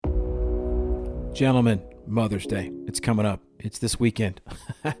Gentlemen, Mother's Day. It's coming up. It's this weekend.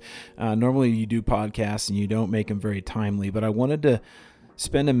 Normally you do podcasts and you don't make them very timely, but I wanted to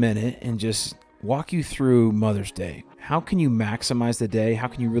spend a minute and just walk you through Mother's Day. How can you maximize the day? How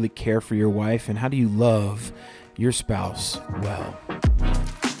can you really care for your wife? And how do you love your spouse well?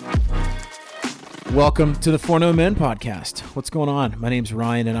 Welcome to the For No Men podcast. What's going on? My name's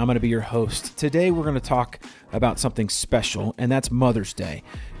Ryan and I'm going to be your host. Today we're going to talk about something special, and that's Mother's Day.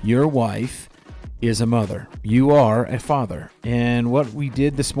 Your wife is a mother. You are a father. And what we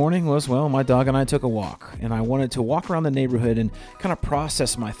did this morning was, well, my dog and I took a walk, and I wanted to walk around the neighborhood and kind of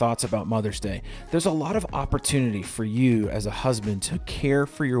process my thoughts about Mother's Day. There's a lot of opportunity for you as a husband to care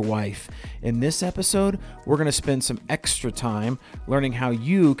for your wife. In this episode, we're going to spend some extra time learning how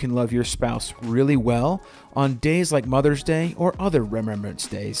you can love your spouse really well on days like Mother's Day or other Remembrance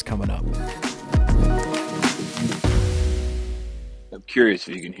Days coming up. I'm curious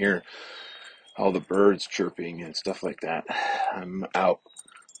if you can hear all the birds chirping and stuff like that. I'm out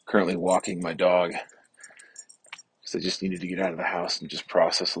currently walking my dog because I just needed to get out of the house and just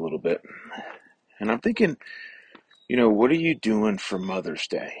process a little bit. And I'm thinking, what are you doing for Mother's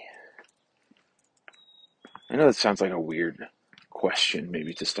Day? I know that sounds like a weird question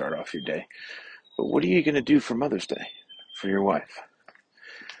maybe to start off your day, but what are you going to do for Mother's Day for your wife?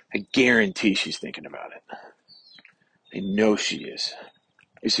 I guarantee she's thinking about it. I know she is.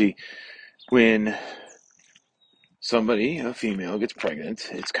 You see, when somebody, a female, gets pregnant,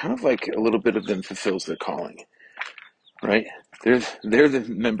 it's kind of like a little bit of them fulfills their calling, right? They're the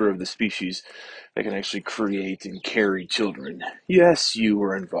member of the species that can actually create and carry children. Yes, you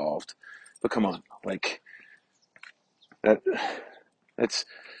were involved, but come on, like that's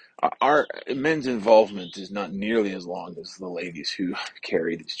our men's involvement is not nearly as long as the ladies who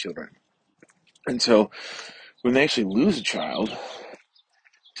carry these children. And so when they actually lose a child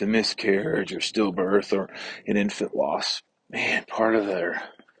to miscarriage or stillbirth or an infant loss, man, part of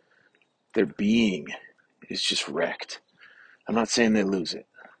their being is just wrecked. I'm not saying they lose it,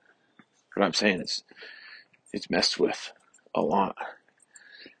 but I'm saying it's messed with a lot.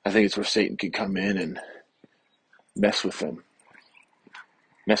 I think it's where Satan can come in and mess with them,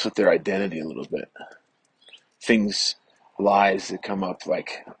 mess with their identity a little bit. Lies that come up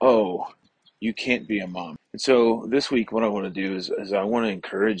like, oh, you can't be a mom. And so this week, what I want to do is I want to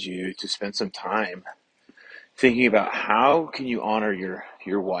encourage you to spend some time thinking about how can you honor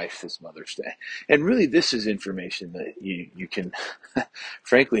your wife this Mother's Day. And really, this is information that you can,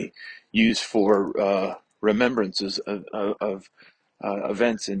 frankly, use for remembrances of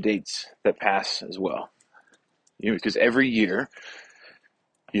events and dates that pass as well. Because every year,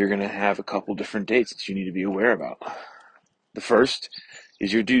 you're going to have a couple different dates that you need to be aware about. The first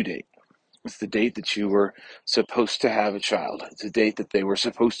is your due date. It's the date that you were supposed to have a child. It's the date that they were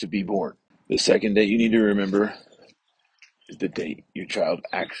supposed to be born. The second date you need to remember is the date your child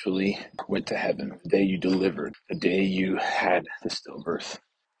actually went to heaven, the day you delivered, the day you had the stillbirth.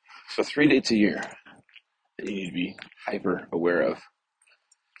 So 3 dates a year that you need to be hyper aware of.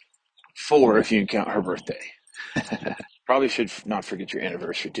 4 if you can count her birthday. Probably should not forget your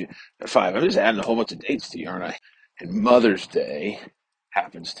anniversary too. 5, I'm just adding a whole bunch of dates to you, aren't I? And Mother's Day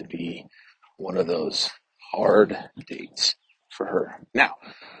happens to be one of those hard dates for her. Now,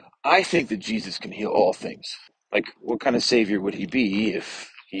 I think that Jesus can heal all things. Like, what kind of savior would he be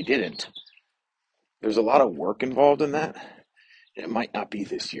if he didn't? There's a lot of work involved in that, and it might not be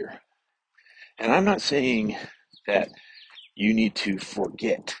this year. And I'm not saying that you need to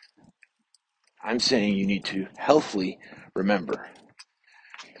forget. I'm saying you need to healthily remember.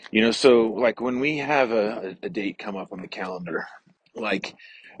 So like when we have a date come up on the calendar, like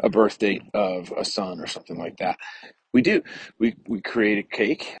a birth date of a son or something like that, we do. We create a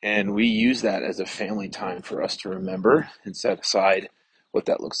cake and we use that as a family time for us to remember and set aside what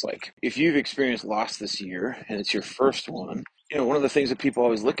that looks like. If you've experienced loss this year and it's your first one, one of the things that people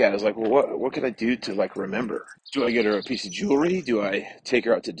always look at is like, well, what can I do to like remember? Do I get her a piece of jewelry? Do I take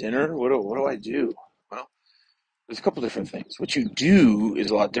her out to dinner? What do I do? Well, there's a couple different things. What you do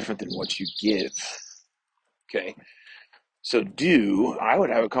is a lot different than what you give. Okay. So I would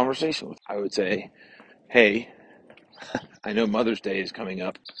have a conversation with, I would say, hey, I know Mother's Day is coming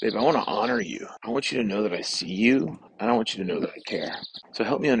up. Babe, I want to honor you. I want you to know that I see you. I don't want you to know that I care. So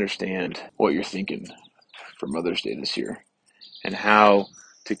help me understand what you're thinking for Mother's Day this year and how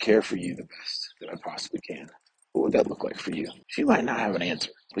to care for you the best that I possibly can. What would that look like for you? She might not have an answer,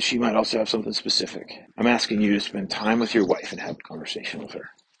 but she might also have something specific. I'm asking you to spend time with your wife and have a conversation with her.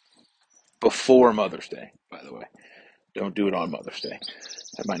 Before Mother's Day, by the way. Don't do it on Mother's Day.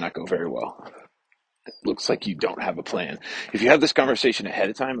 That might not go very well. it looks like you don't have a plan. If you have this conversation ahead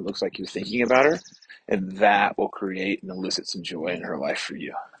of time, it looks like you're thinking about her, and that will create and elicit some joy in her life for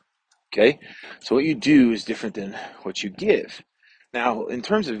you. Okay? So what you do is different than what you give. Now, in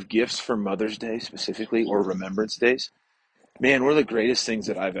terms of gifts for Mother's Day specifically, or Remembrance Days, man, one of the greatest things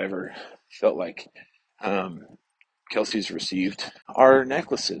that I've ever felt like um, Kelsey's received are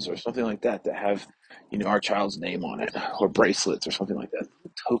necklaces or something like that that have, our child's name on it, or bracelets or something like that.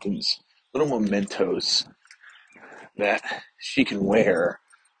 Tokens, little mementos that she can wear,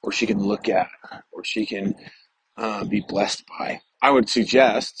 or she can look at, or she can be blessed by. I would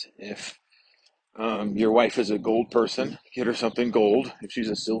suggest if your wife is a gold person, get her something gold. If she's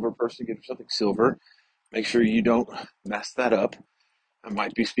a silver person, get her something silver. Make sure you don't mess that up. I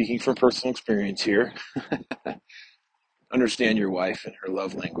might be speaking from personal experience here. Understand your wife and her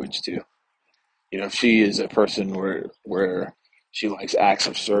love language too. If she is a person where she likes acts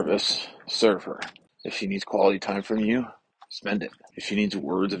of service, serve her. If she needs quality time from you, spend it. If she needs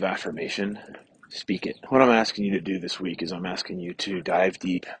words of affirmation, speak it. What I'm asking you to do this week is I'm asking you to dive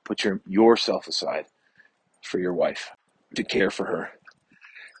deep, put yourself aside for your wife, to care for her.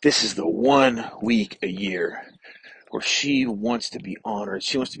 This is the 1 week a year where she wants to be honored.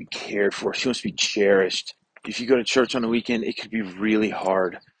 She wants to be cared for. She wants to be cherished. If you go to church on the weekend, it could be really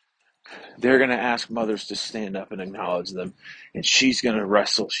hard. They're going to ask mothers to stand up and acknowledge them, and she's going to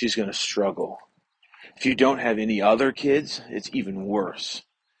wrestle. She's going to struggle. If you don't have any other kids, it's even worse.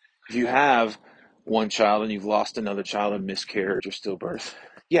 If you have one child and you've lost another child in miscarriage or stillbirth,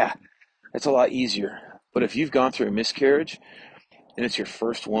 yeah, it's a lot easier. But if you've gone through a miscarriage and it's your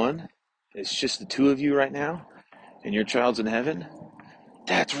first one, it's just the two of you right now, and your child's in heaven,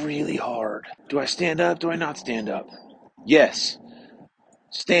 that's really hard. Do I stand up? Do I not stand up? Yes,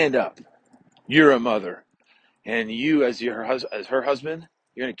 stand up. You're a mother. And you, as her husband,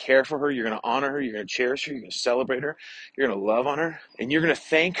 you're going to care for her, you're going to honor her, you're going to cherish her, you're going to celebrate her, you're going to love on her, and you're going to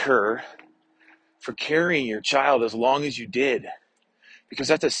thank her for carrying your child as long as you did. Because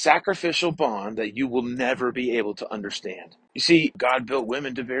that's a sacrificial bond that you will never be able to understand. You see, God built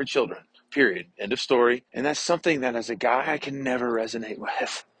women to bear children, period. End of story. And that's something that as a guy I can never resonate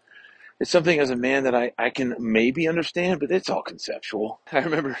with. It's something as a man that I can maybe understand, but it's all conceptual. I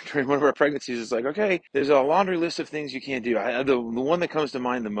remember during one of our pregnancies, it's like, okay, there's a laundry list of things you can't do. The one that comes to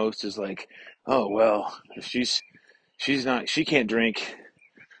mind the most is like, oh, well, if she can't drink,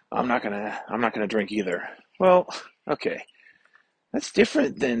 I'm not gonna drink either. Well, okay. That's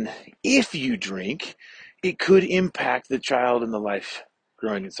different than if you drink, it could impact the child and the life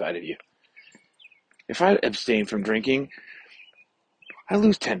growing inside of you. If I abstain from drinking, I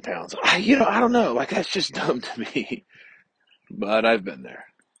lose 10 pounds. I don't know. Like, that's just dumb to me. But I've been there,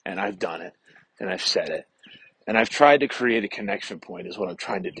 and I've done it, and I've said it. And I've tried to create a connection point is what I'm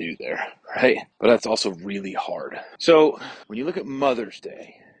trying to do there, right? But that's also really hard. So when you look at Mother's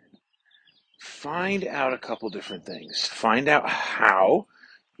Day, find out a couple different things. Find out how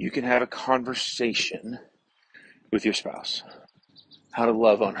you can have a conversation with your spouse, how to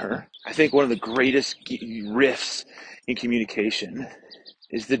love on her. I think one of the greatest rifts in communication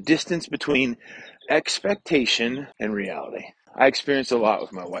is the distance between expectation and reality. I experience a lot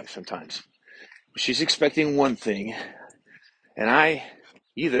with my wife sometimes. She's expecting one thing, and I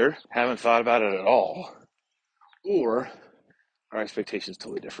either haven't thought about it at all, or our expectation is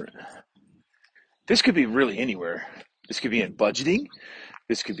totally different. This could be really anywhere. This could be in budgeting.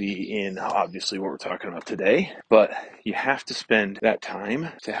 This could be in, obviously, what we're talking about today, but you have to spend that time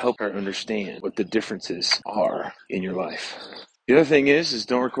to help her understand what the differences are in your life. The other thing is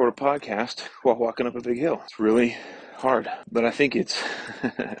don't record a podcast while walking up a big hill. It's really hard, but I think it's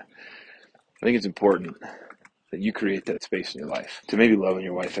important that you create that space in your life to maybe love on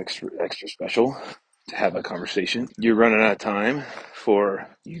your wife extra special, to have a conversation. You're running out of time for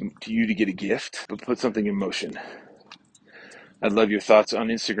you to get a gift, but put something in motion. I'd love your thoughts on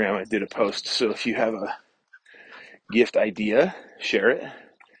Instagram. I did a post, so if you have a gift idea, share it.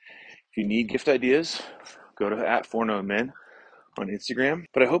 If you need gift ideas, go to @4KnowMen on Instagram.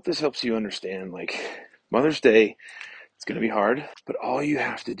 But I hope this helps you understand, like, Mother's Day, it's going to be hard, but all you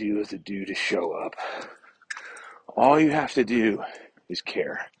have to do is to show up. All you have to do is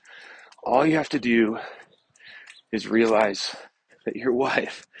care. All you have to do is realize that your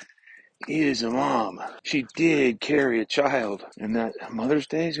wife is a mom. She did carry a child, and that Mother's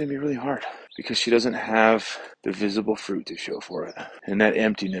Day is going to be really hard because she doesn't have the visible fruit to show for it. And that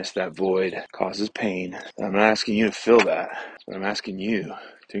emptiness, that void, causes pain. I'm not asking you to fill that, but I'm asking you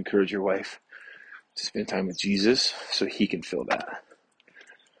to encourage your wife to spend time with Jesus so he can fill that.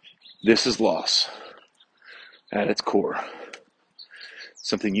 This is loss at its core.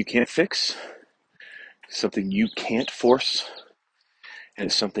 Something you can't fix, something you can't force, and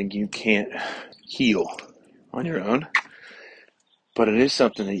it's something you can't heal on your own. But it is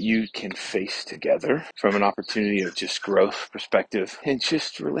something that you can face together from an opportunity of just growth perspective and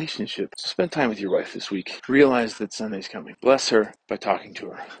just relationship. Spend time with your wife this week. Realize that Sunday's coming. Bless her by talking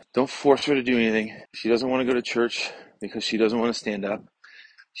to her. Don't force her to do anything. If she doesn't want to go to church because she doesn't want to stand up,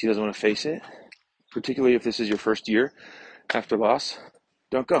 she doesn't want to face it, particularly if this is your first year after loss,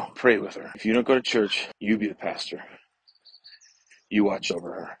 don't go. Pray with her. If you don't go to church, you be the pastor. You watch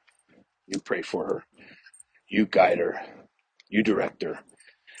over her. You pray for her. You guide her. You direct her.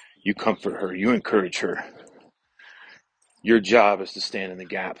 You comfort her. You encourage her. Your job is to stand in the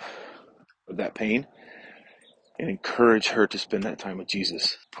gap of that pain and encourage her to spend that time with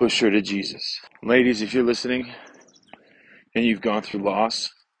Jesus. Push her to Jesus. Ladies, if you're listening and you've gone through loss,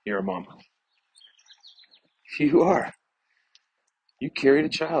 you're a mom. You are. You carried a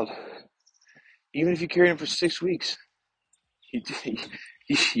child. Even if you carried him for 6 weeks,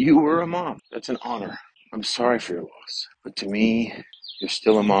 you were a mom. That's an honor. I'm sorry for your loss. But to me, you're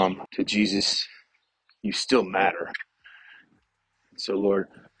still a mom. To Jesus, you still matter. So, Lord,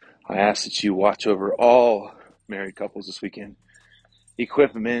 I ask that you watch over all married couples this weekend.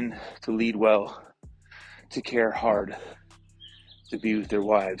 Equip men to lead well, to care hard, to be with their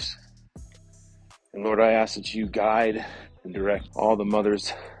wives. And Lord, I ask that you guide and direct all the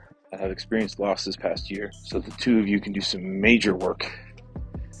mothers that have experienced loss this past year so that the two of you can do some major work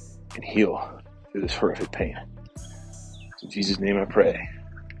and heal through this horrific pain. In Jesus' name I pray.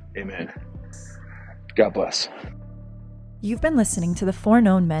 Amen. God bless. You've been listening to the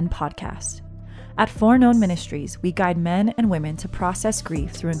Foreknown Men podcast. At Foreknown Ministries, we guide men and women to process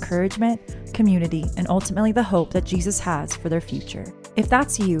grief through encouragement, community, and ultimately the hope that Jesus has for their future. If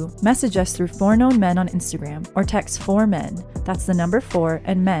that's you, message us through Foreknown Men on Instagram or text 4MEN, that's the number 4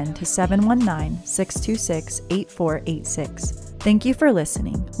 and MEN to 719-626-8486. Thank you for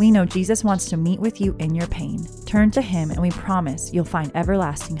listening. We know Jesus wants to meet with you in your pain. Turn to him and we promise you'll find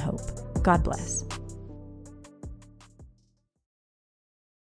everlasting hope. God bless.